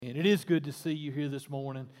Amen. It is good to see you here this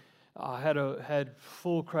morning. I had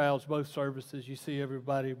full crowds both services. You see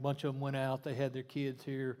everybody, a bunch of them went out. They had their kids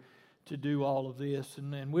here to do all of this,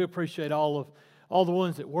 and we appreciate all the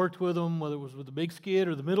ones that worked with them, whether it was with the big skid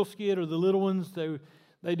or the middle skid or the little ones.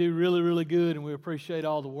 They do really, really good, and we appreciate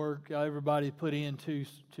all the work everybody put into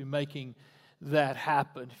making that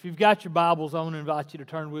happen. If you've got your Bibles, I want to invite you to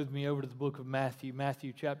turn with me over to the book of Matthew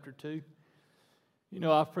chapter 2. You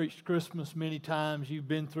know, I've preached Christmas many times. You've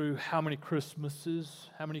been through how many Christmases,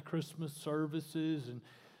 how many Christmas services and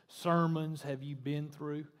sermons have you been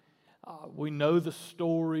through? We know the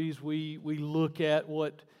stories. We look at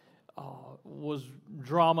what was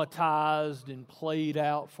dramatized and played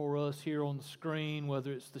out for us here on the screen,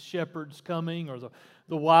 whether it's the shepherds coming or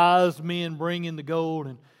the wise men bringing the gold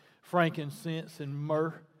and frankincense and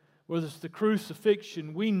myrrh. Whether it's the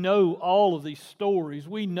crucifixion, we know all of these stories.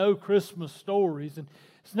 We know Christmas stories, and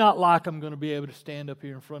it's not like I'm going to be able to stand up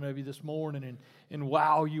here in front of you this morning and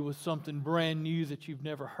wow you with something brand new that you've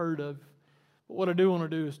never heard of. But what I do want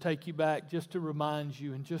to do is take you back just to remind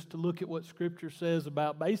you and just to look at what Scripture says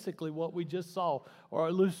about basically what we just saw, or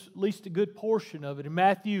at least a good portion of it. In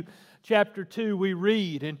Matthew chapter 2 we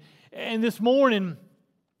read, and this morning,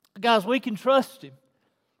 guys, we can trust Him.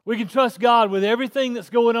 We can trust God with everything that's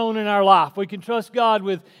going on in our life. We can trust God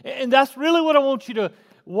with, and that's really what I want you to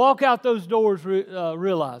walk out those doors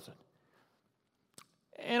realizing.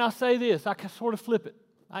 And I say this, I can sort of flip it.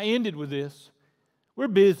 I ended with this. We're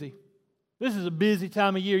busy. This is a busy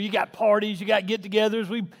time of year. You got parties, you got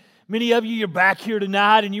get-togethers. Many of you, you're back here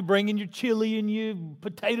tonight and you're bringing your chili and your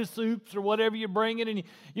potato soups or whatever you're bringing, and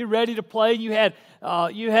you're ready to play. You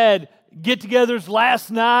had get-togethers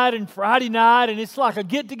last night and Friday night, and it's like a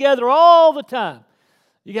get-together all the time.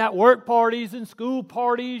 You got work parties and school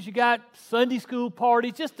parties. You got Sunday school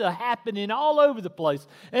parties, just happening all over the place.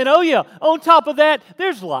 And oh yeah, on top of that,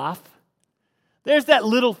 there's life. There's that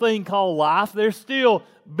little thing called life. There's still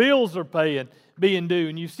bills are being due,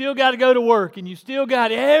 and you still got to go to work, and you still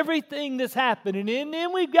got everything that's happening. And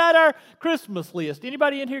then we've got our Christmas list.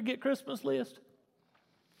 Anybody in here get Christmas list?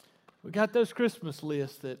 We got those Christmas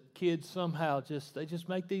lists that kids somehow just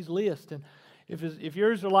make these lists. And if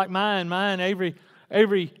yours are like mine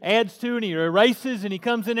Avery adds to and he erases, and he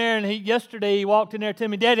comes in there, and yesterday he walked in there to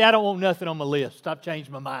me, Daddy, I don't want nothing on my list. I've changed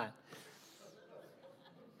my mind.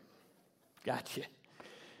 Gotcha.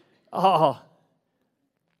 Oh,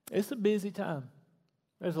 it's a busy time.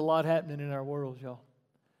 There's a lot happening in our world, y'all.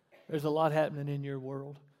 There's a lot happening in your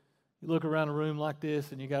world. You look around a room like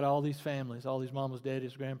this, and you got all these families, all these mamas,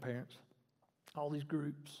 daddies, grandparents, all these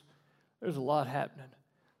groups. There's a lot happening.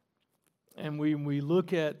 And when we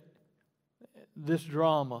look at this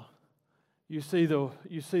drama, you see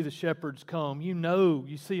the shepherds come.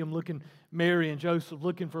 You see them looking, Mary and Joseph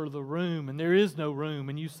looking for the room, and there is no room,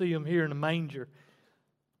 and you see them here in a manger.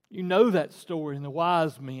 You know that story, and the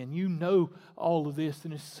wise men. You know all of this,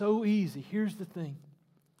 and it's so easy. Here's the thing.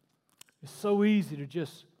 It's so easy to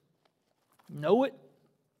just know it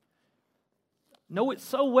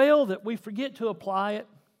so well that we forget to apply it.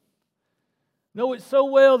 Know it so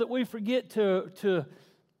well that we forget to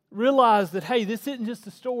realize that, hey, this isn't just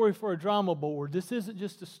a story for a drama board. This isn't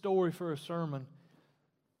just a story for a sermon.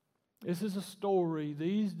 This is a story.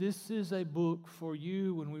 This is a book for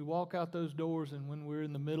you when we walk out those doors and when we're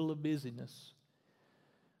in the middle of busyness,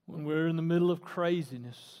 when we're in the middle of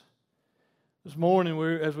craziness. This morning,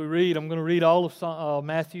 as we read, I'm going to read all of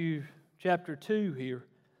Matthew chapter 2 here.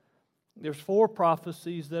 There's 4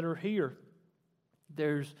 prophecies that are here.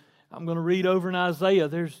 I'm going to read over in Isaiah.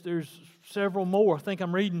 There's several more. I think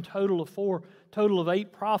I'm reading total of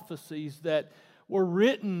 8 prophecies that were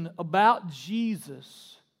written about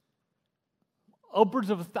Jesus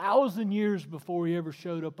upwards of 1,000 years before He ever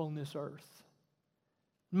showed up on this earth.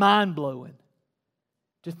 Mind-blowing.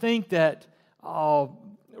 To think that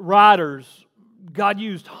writers, God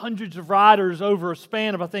used hundreds of writers over a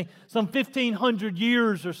span of, I think, some 1,500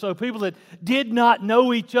 years or so. People that did not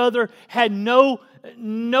know each other, had no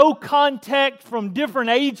contact from different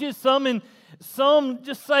ages. Some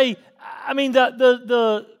just say, I mean,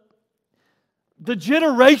 the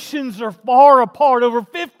generations are far apart. Over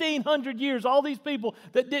 1,500 years, all these people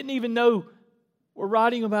that didn't even know were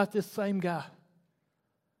writing about this same guy.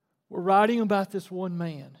 We're writing about this one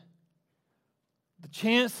man. The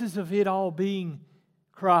chances of it all being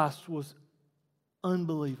Christ was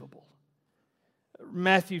unbelievable.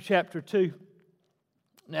 Matthew chapter 2.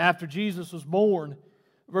 Now, after Jesus was born,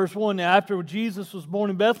 verse 1, now after Jesus was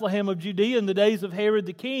born in Bethlehem of Judea in the days of Herod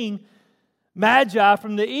the king, Magi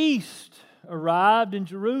from the east arrived in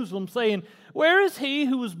Jerusalem, saying, Where is he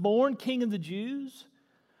who was born King of the Jews?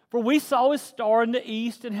 For we saw his star in the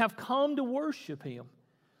east and have come to worship him."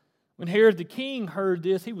 When Herod the king heard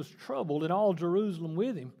this, he was troubled, and all Jerusalem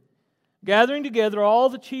with him. Gathering together all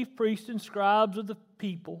the chief priests and scribes of the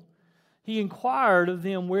people, he inquired of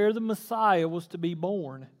them where the Messiah was to be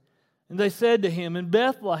born. And they said to him, "In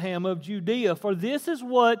Bethlehem of Judea, for this is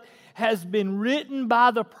what has been written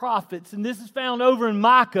by the prophets." And this is found over in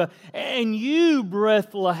Micah. "And you,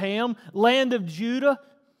 Bethlehem, land of Judah,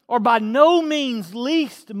 are by no means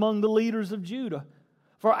least among the leaders of Judah.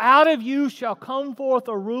 For out of you shall come forth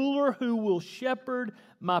a ruler who will shepherd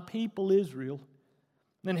my people Israel."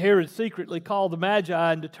 Then Herod secretly called the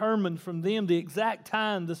Magi and determined from them the exact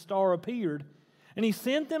time the star appeared. And he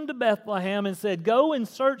sent them to Bethlehem and said, "Go and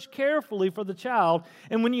search carefully for the child,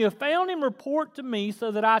 and when you have found him, report to me,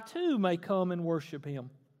 so that I too may come and worship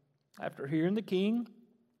him." After hearing the king,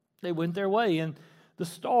 they went their way, and the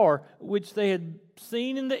star, which they had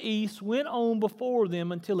seen in the east, went on before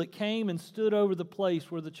them until it came and stood over the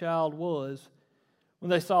place where the child was. When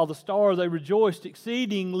they saw the star, they rejoiced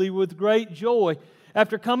exceedingly with great joy.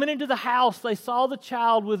 After coming into the house, they saw the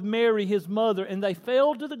child with Mary, his mother, and they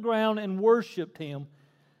fell to the ground and worshipped him.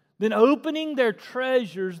 Then opening their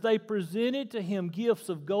treasures, they presented to him gifts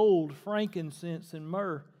of gold, frankincense, and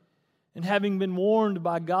myrrh. And having been warned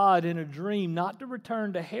by God in a dream not to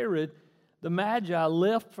return to Herod, the Magi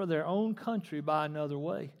left for their own country by another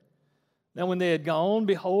way. Now when they had gone,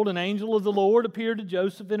 behold, an angel of the Lord appeared to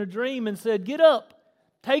Joseph in a dream and said, "Get up,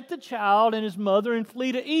 take the child and his mother and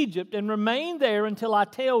flee to Egypt and remain there until I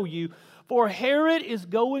tell you, for Herod is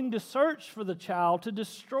going to search for the child to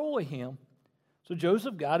destroy him." So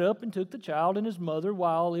Joseph got up and took the child and his mother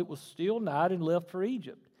while it was still night and left for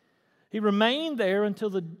Egypt. He remained there until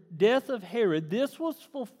the death of Herod. This was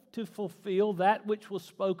to fulfill that which was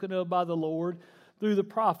spoken of by the Lord through the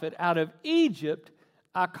prophet, "Out of Egypt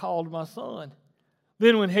I called my son."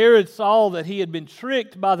 Then when Herod saw that he had been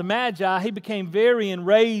tricked by the Magi, he became very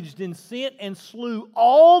enraged and sent and slew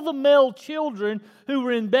all the male children who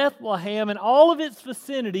were in Bethlehem and all of its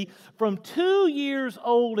vicinity from 2 years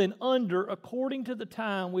old and under, according to the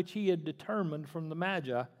time which he had determined from the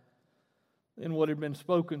Magi. Then what had been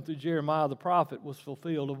spoken through Jeremiah the prophet was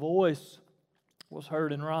fulfilled. A voice was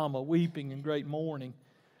heard in Ramah, weeping in great mourning,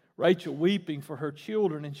 Rachel weeping for her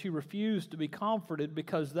children, and she refused to be comforted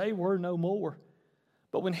because they were no more.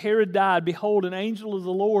 But when Herod died, behold, an angel of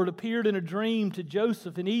the Lord appeared in a dream to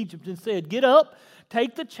Joseph in Egypt and said, "Get up,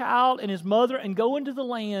 take the child and his mother, and go into the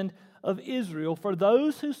land of Israel, for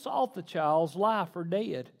those who sought the child's life are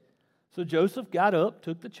dead." So Joseph got up,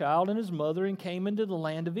 took the child and his mother, and came into the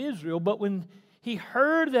land of Israel. But when he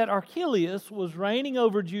heard that Archelaus was reigning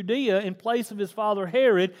over Judea in place of his father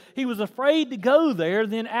Herod, he was afraid to go there.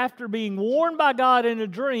 Then after being warned by God in a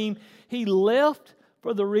dream, he left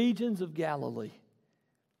for the regions of Galilee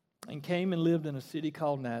and came and lived in a city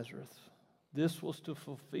called Nazareth. This was to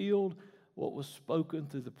fulfill what was spoken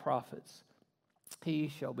through the prophets. "He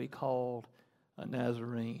shall be called a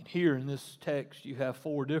Nazarene." Here in this text you have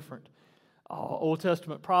 4 different Old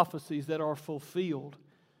Testament prophecies that are fulfilled.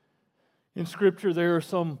 In Scripture there are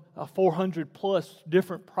some 400 plus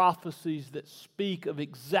different prophecies that speak of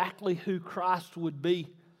exactly who Christ would be.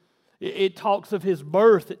 It talks of His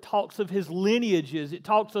birth. It talks of His lineages. It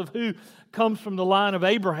talks of who comes from the line of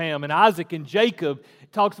Abraham and Isaac and Jacob.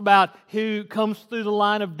 It talks about who comes through the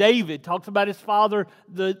line of David. It talks about his father,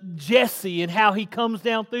 Jesse, and how he comes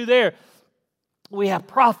down through there. We have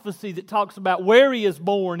prophecy that talks about where he is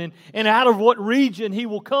born and out of what region he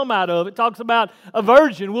will come out of. It talks about a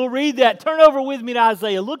virgin. We'll read that. Turn over with me to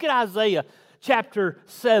Isaiah. Look at Isaiah chapter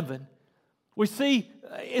 7. We see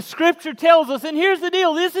Scripture tells us, and here's the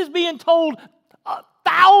deal, this is being told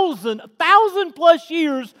 1,000 plus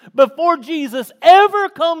years before Jesus ever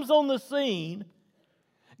comes on the scene.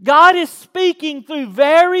 God is speaking through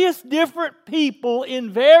various different people in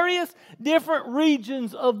various different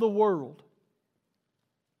regions of the world.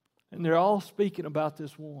 And they're all speaking about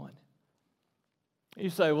this one. You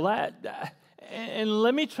say, well, and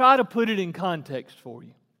let me try to put it in context for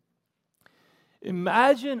you.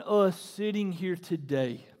 Imagine us sitting here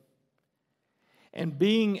today and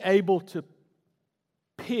being able to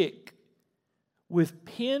pick with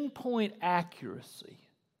pinpoint accuracy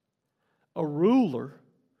a ruler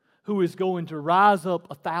who is going to rise up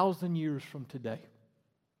 1,000 years from today.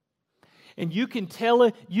 And you can tell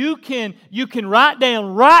it, you can write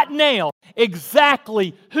down right now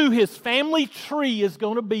exactly who his family tree is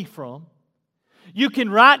going to be from. You can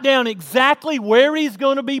write down exactly where he's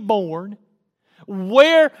going to be born,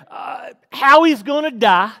 how he's going to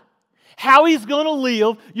die, how he's going to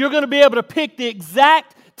live. You're going to be able to pick the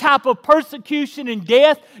exact type of persecution and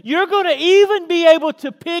death, you're going to even be able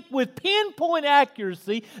to pick with pinpoint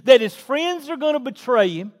accuracy that his friends are going to betray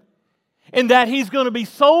him, and that he's going to be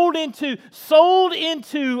sold into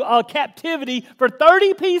captivity for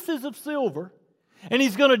 30 pieces of silver, and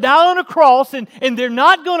he's going to die on a cross, and they're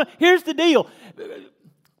not going to... Here's the deal.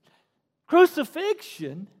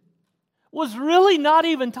 Crucifixion was really not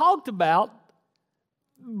even talked about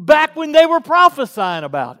back when they were prophesying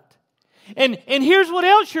about it. And here's what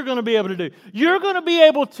else you're going to be able to do. You're going to be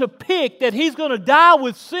able to pick that he's going to die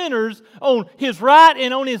with sinners on his right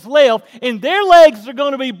and on his left, and their legs are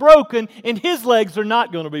going to be broken, and his legs are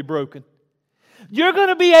not going to be broken. You're going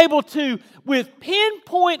to be able to, with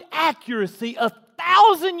pinpoint accuracy,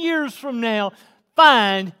 1,000 years from now,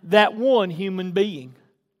 find that one human being.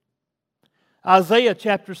 Isaiah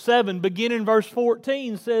chapter 7, beginning verse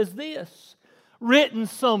 14, says this, written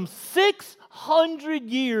some 600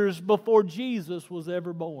 years before Jesus was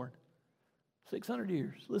ever born. 600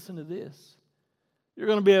 years. Listen to this. You're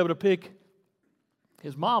going to be able to pick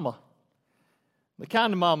his mama, the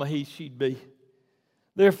kind of mama she'd be.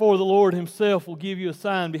 Therefore the Lord himself will give you a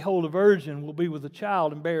sign. Behold, a virgin will be with a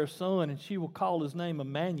child and bear a son, and she will call his name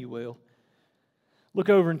Emmanuel. Look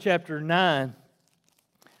over in chapter 9.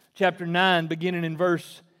 Chapter 9, beginning in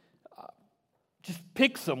verse... just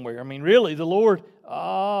pick somewhere. I mean, really, the Lord...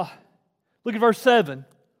 look at verse 7.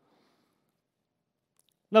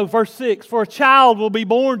 No, verse 6. For a child will be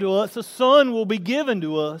born to us, a son will be given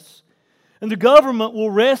to us, and the government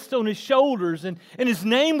will rest on his shoulders, and his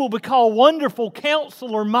name will be called Wonderful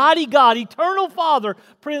Counselor, Mighty God, Eternal Father,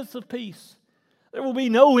 Prince of Peace. There will be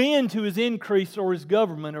no end to his increase or his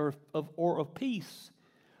government or of peace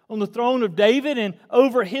on the throne of David and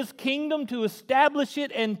over his kingdom, to establish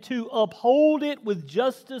it and to uphold it with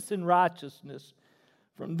justice and righteousness.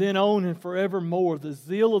 From then on and forevermore, the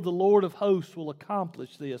zeal of the Lord of hosts will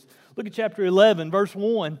accomplish this. Look at chapter 11, verse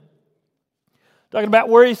 1. Talking about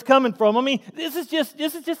where he's coming from. I mean, this is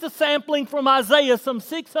just a sampling from Isaiah some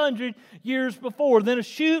 600 years before. Then a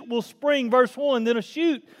shoot will spring, verse 1. Then a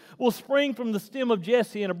shoot will spring from the stem of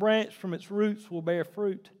Jesse, and a branch from its roots will bear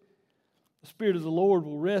fruit. The Spirit of the Lord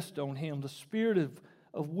will rest on him, the Spirit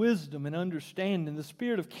of wisdom and understanding, the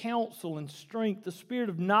Spirit of counsel and strength, the Spirit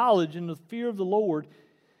of knowledge and the fear of the Lord.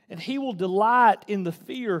 And he will delight in the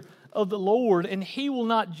fear of the Lord, and he will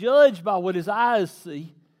not judge by what his eyes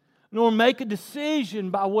see, nor make a decision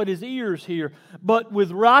by what his ears hear. But with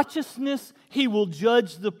righteousness he will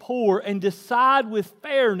judge the poor and decide with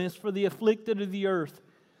fairness for the afflicted of the earth.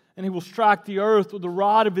 And he will strike the earth with the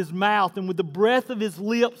rod of his mouth, and with the breath of his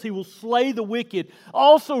lips he will slay the wicked.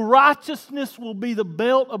 Also righteousness will be the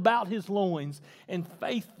belt about his loins, and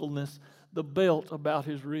faithfulness the belt about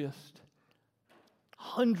his wrist.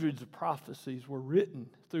 Hundreds of prophecies were written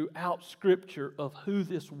throughout Scripture of who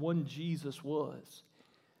this one Jesus was.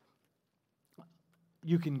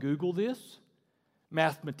 You can Google this.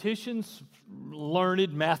 Mathematicians,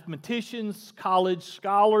 learned mathematicians, college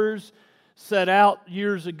scholars set out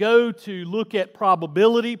years ago to look at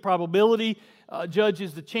probability. Probability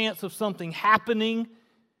judges the chance of something happening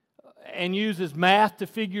and uses math to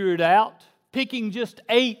figure it out, picking just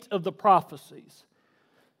 8 of the prophecies.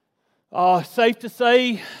 Safe to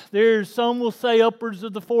say, some will say upwards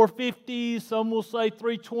of the 450s, some will say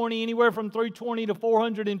 320, anywhere from 320 to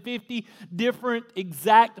 450 different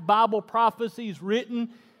exact Bible prophecies written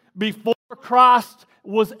before Christ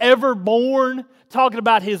was ever born, talking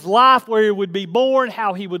about his life, where he would be born,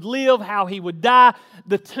 how he would live, how he would die,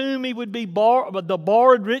 the tomb he would be the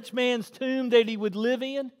borrowed rich man's tomb that he would live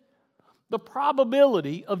in. The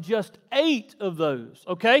probability of just 8 of those,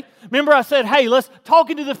 okay? Remember I said, hey, let's talk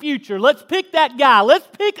into the future. Let's pick that guy. Let's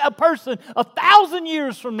pick a person 1,000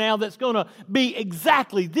 years from now that's going to be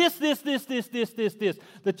exactly this.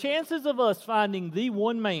 The chances of us finding the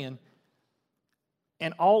one man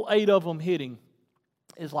and all 8 of them hitting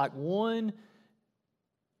is like 1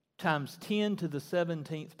 times 10 to the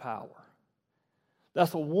 17th power.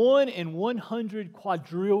 That's a 1 in 100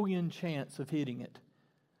 quadrillion chance of hitting it.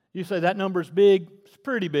 You say that number's big? It's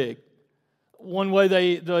pretty big. One way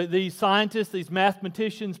these scientists, these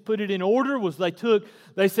mathematicians put it in order was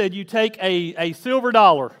they said you take a silver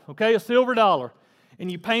dollar, okay, a silver dollar,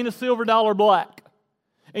 and you paint a silver dollar black.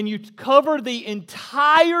 And you cover the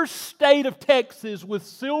entire state of Texas with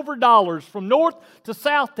silver dollars from north to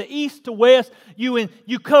south to east to west.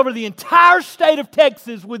 You cover the entire state of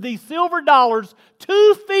Texas with these silver dollars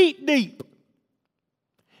 2 feet deep.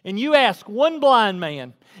 And you ask one blind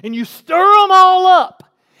man, and you stir them all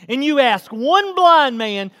up, and you ask one blind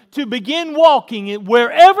man to begin walking it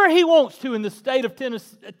wherever he wants to in the state of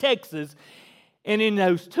Texas, and in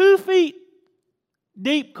those 2 feet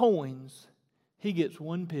deep coins, he gets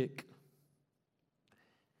one pick.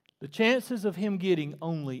 The chances of him getting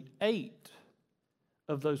only 8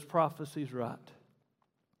 of those prophecies right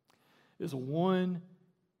is a 1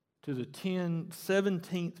 to the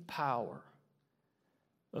 17th power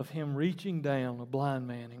of him reaching down a blind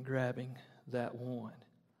man and grabbing that one.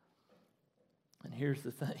 And here's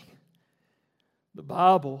the thing. The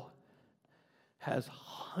Bible has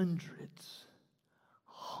hundreds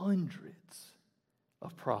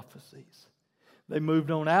of prophecies. They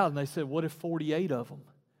moved on out and they said, what if 48 of them?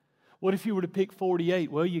 What if you were to pick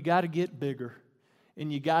 48? Well, you got to get bigger,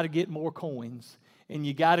 and you got to get more coins, and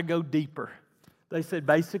you got to go deeper. They said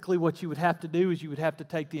basically what you would have to do is you would have to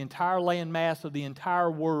take the entire land mass of the entire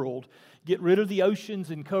world, get rid of the oceans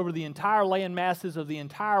and cover the entire land masses of the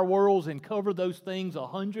entire world and cover those things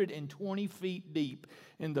 120 feet deep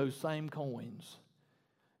in those same coins,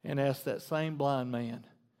 and ask that same blind man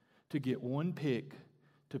to get one pick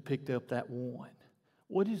to pick up that one.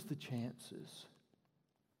 What is the chances?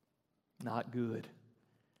 Not good.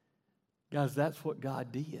 Guys, that's what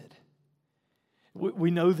God did.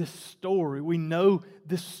 We know this story. We know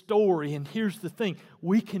this story. And here's the thing.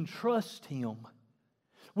 We can trust Him.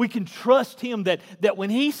 We can trust Him that when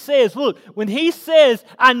He says, look, when He says,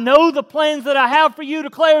 I know the plans that I have for you,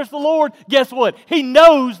 declares the Lord, guess what? He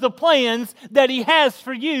knows the plans that He has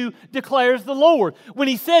for you, declares the Lord. When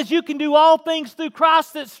He says you can do all things through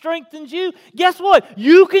Christ that strengthens you, guess what?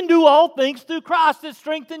 You can do all things through Christ that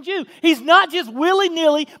strengthens you. He's not just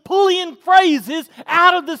willy-nilly pulling phrases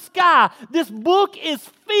out of the sky. This book is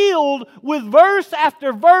filled with verse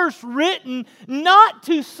after verse written not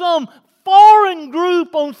to some foreign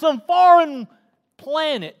group on some foreign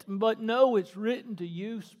planet, but no, it's written to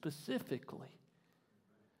you specifically.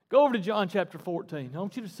 Go over to John chapter 14. I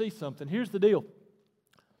want you to see something. Here's the deal.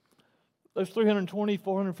 Those 320,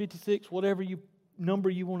 456, whatever number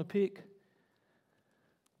you want to pick,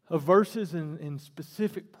 of verses and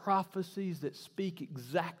specific prophecies that speak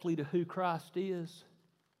exactly to who Christ is.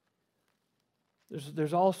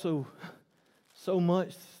 There's also so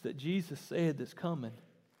much that Jesus said that's coming.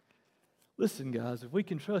 Listen, guys, if we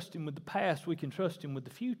can trust Him with the past, we can trust Him with the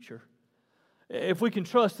future. If we can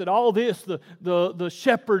trust that all this, the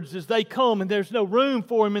shepherds as they come and there's no room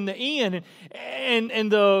for Him in the inn,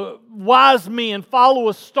 and the wise men follow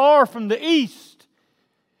a star from the east,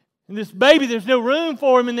 and this baby, there's no room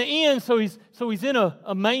for Him in the inn, so he's in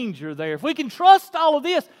a manger there. If we can trust all of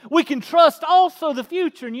this, we can trust also the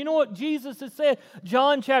future. And you know what Jesus has said?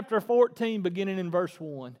 John chapter 14, beginning in verse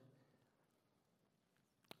 1.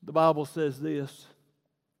 The Bible says this,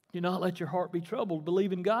 do not let your heart be troubled.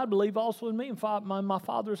 Believe in God, believe also in me. In my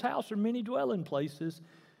Father's house are many dwelling places.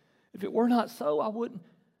 If it were not so, I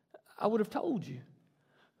would have told you.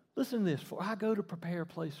 Listen to this, for I go to prepare a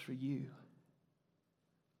place for you.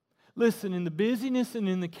 Listen, in the busyness and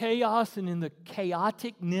in the chaos and in the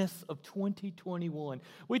chaoticness of 2021,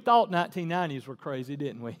 we thought 1990s were crazy,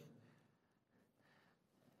 didn't we?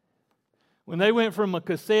 When they went from a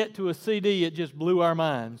cassette to a CD, it just blew our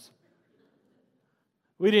minds.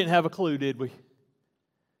 We didn't have a clue, did we?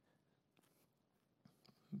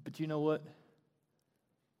 But you know what?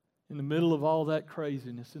 In the middle of all that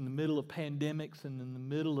craziness, in the middle of pandemics and in the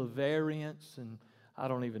middle of variants, and I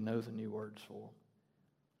don't even know the new words for them.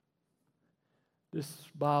 This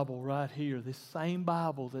Bible right here, this same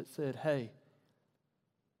Bible that said, hey,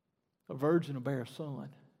 a virgin will bear a son.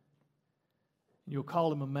 You'll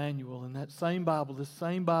call him Emmanuel. And that same Bible, this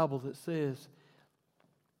same Bible that says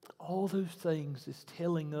all those things is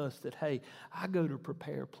telling us that, hey, I go to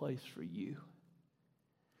prepare a place for you.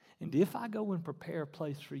 And if I go and prepare a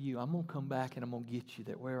place for you, I'm going to come back and I'm going to get you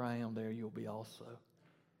that where I am, there you'll be also.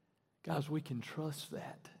 Guys, we can trust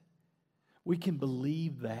that. We can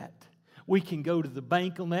believe that. We can go to the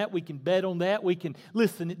bank on that. We can bet on that. We can,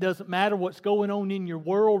 listen, it doesn't matter what's going on in your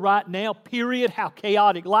world right now, period, how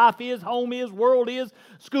chaotic life is, home is, world is,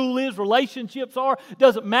 school is, relationships are. It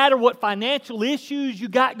doesn't matter what financial issues you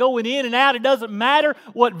got going in and out. It doesn't matter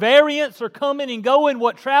what variants are coming and going,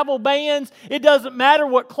 what travel bans. It doesn't matter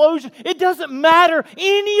what closure. It doesn't matter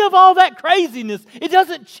any of all that craziness. It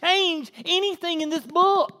doesn't change anything in this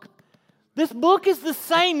book. This book is the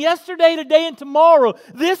same yesterday, today, and tomorrow.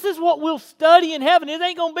 This is what we'll study in heaven. It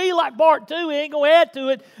ain't going to be like part 2. It ain't going to add to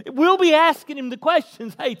it. We'll be asking Him the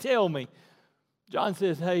questions. Hey, tell me. John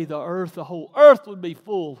says, hey, the whole earth would be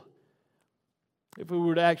full if we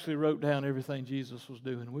were to actually wrote down everything Jesus was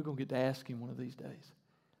doing. We're going to get to ask Him one of these days.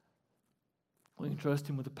 We can trust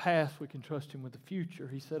Him with the past. We can trust Him with the future.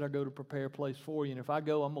 He said, I go to prepare a place for you. And if I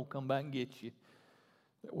go, I'm going to come back and get you.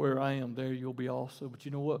 Where I am, there you'll be also. But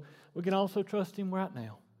you know what? We can also trust Him right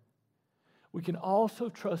now. we can also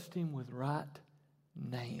trust Him with right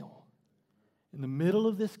now. In the middle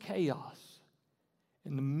of this chaos,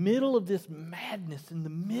 in the middle of this madness, in the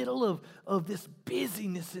middle of this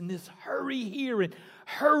busyness and this hurry here and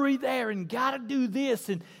hurry there and got to do this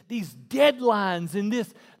and these deadlines and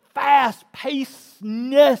this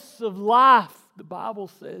fast-pacedness of life, the Bible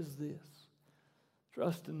says this: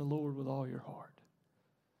 trust in the Lord with all your heart.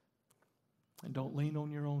 And don't lean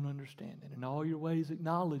on your own understanding. In all your ways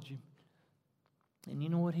acknowledge Him. And you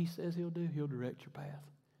know what He says He'll do? He'll direct your path.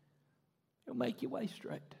 He'll make your way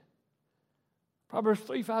straight. Proverbs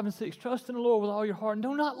 3, 5, and 6. Trust in the Lord with all your heart and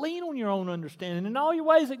do not lean on your own understanding. In all your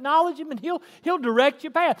ways acknowledge Him and He'll direct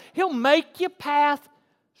your path. He'll make your path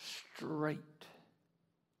straight.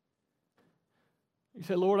 You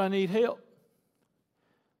say, Lord, I need help.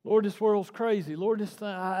 Lord, this world's crazy. Lord, this thing,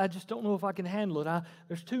 I just don't know if I can handle it.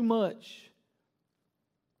 There's too much.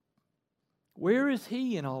 Where is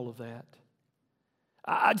He in all of that?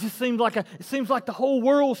 It seems like the whole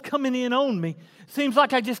world's coming in on me. It seems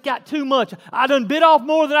like I just got too much. I done bit off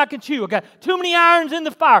more than I can chew. I got too many irons in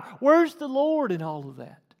the fire. Where's the Lord in all of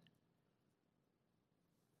that?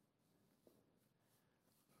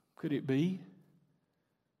 Could it be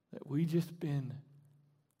that we just been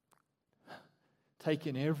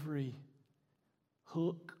taking every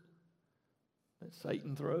hook that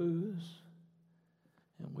Satan throws,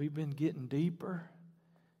 and we've been getting deeper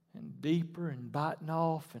and deeper and biting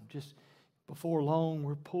off, and just before long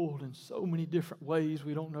we're pulled in so many different ways.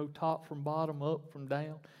 We don't know top from bottom, up from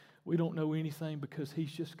down. We don't know anything because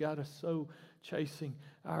He's just got us so chasing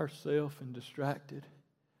ourselves and distracted.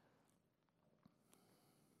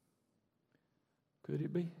 Could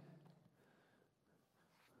it be?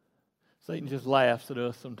 Satan just laughs at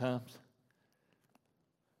us sometimes.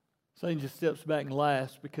 Satan just steps back and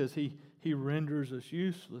laughs because he renders us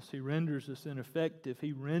useless. He renders us ineffective.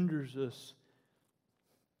 He renders us...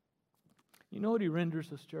 You know what He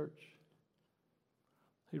renders us, church?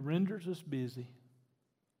 He renders us busy.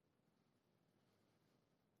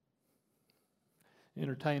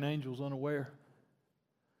 Entertain angels unaware.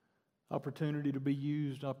 Opportunity to be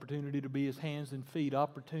used, opportunity to be His hands and feet,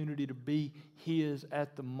 opportunity to be His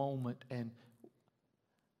at the moment, and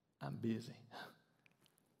I'm busy.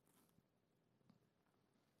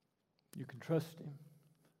 You can trust Him.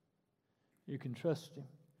 You can trust Him.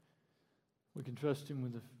 We can trust Him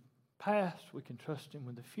with the past, we can trust Him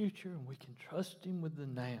with the future, and we can trust Him with the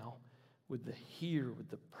now, with the here, with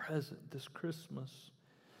the present, this Christmas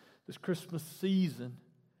season.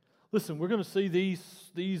 Listen, we're going to see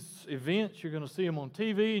these events. You're going to see them on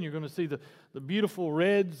TV, and you're going to see the beautiful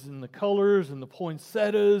reds and the colors and the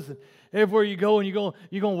poinsettias. And everywhere you go, and you're going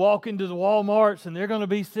to walk into the Walmarts, and they're going to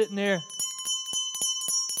be sitting there.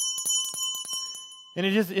 And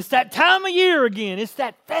it's that time of year again. It's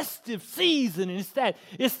that festive season, and it's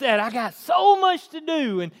that I got so much to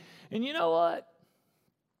do. And you know what?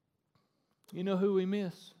 You know who we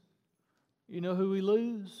miss? You know who we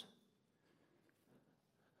lose?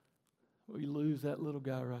 We lose that little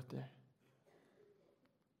guy right there.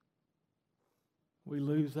 We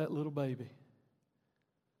lose that little baby.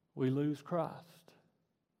 We lose Christ.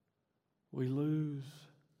 We lose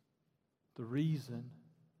the reason.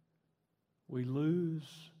 We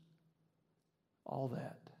lose all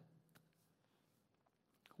that.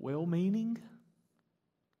 Well-meaning,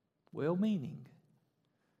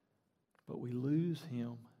 but we lose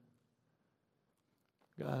Him.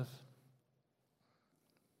 Guys,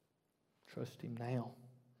 trust Him now.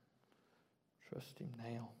 Trust Him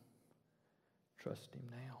now. Trust Him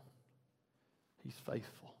now. He's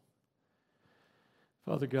faithful.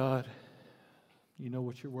 Father God, You know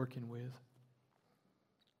what you're working with.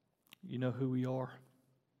 You know who we are.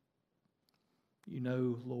 You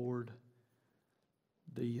know, Lord,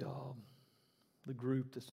 the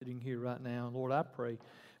group that's sitting here right now. Lord, I pray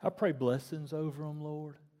blessings over them,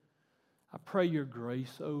 Lord. I pray Your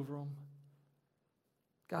grace over them.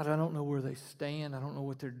 God, I don't know where they stand. I don't know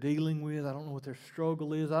what they're dealing with. I don't know what their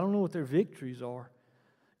struggle is. I don't know what their victories are.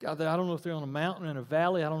 God, I don't know if they're on a mountain or in a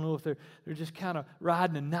valley. I don't know if they're just kind of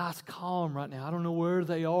riding a nice calm right now. I don't know where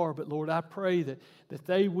they are, but Lord, I pray that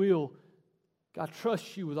they will, God,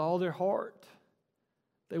 trust You with all their heart.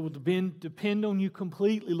 They will depend on You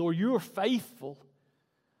completely, Lord. You are faithful.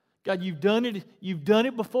 God, You've done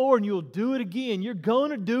it before, and You'll do it again. You're going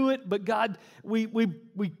to do it, but God, we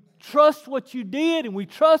trust what You did, and we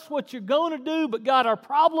trust what You're going to do, but God, our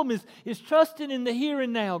problem is trusting in the here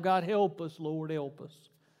and now. God, help us, Lord, help us.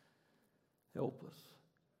 Help us.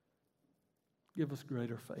 Give us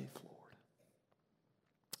greater faith, Lord.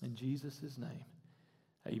 In Jesus' name,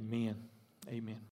 amen. Amen.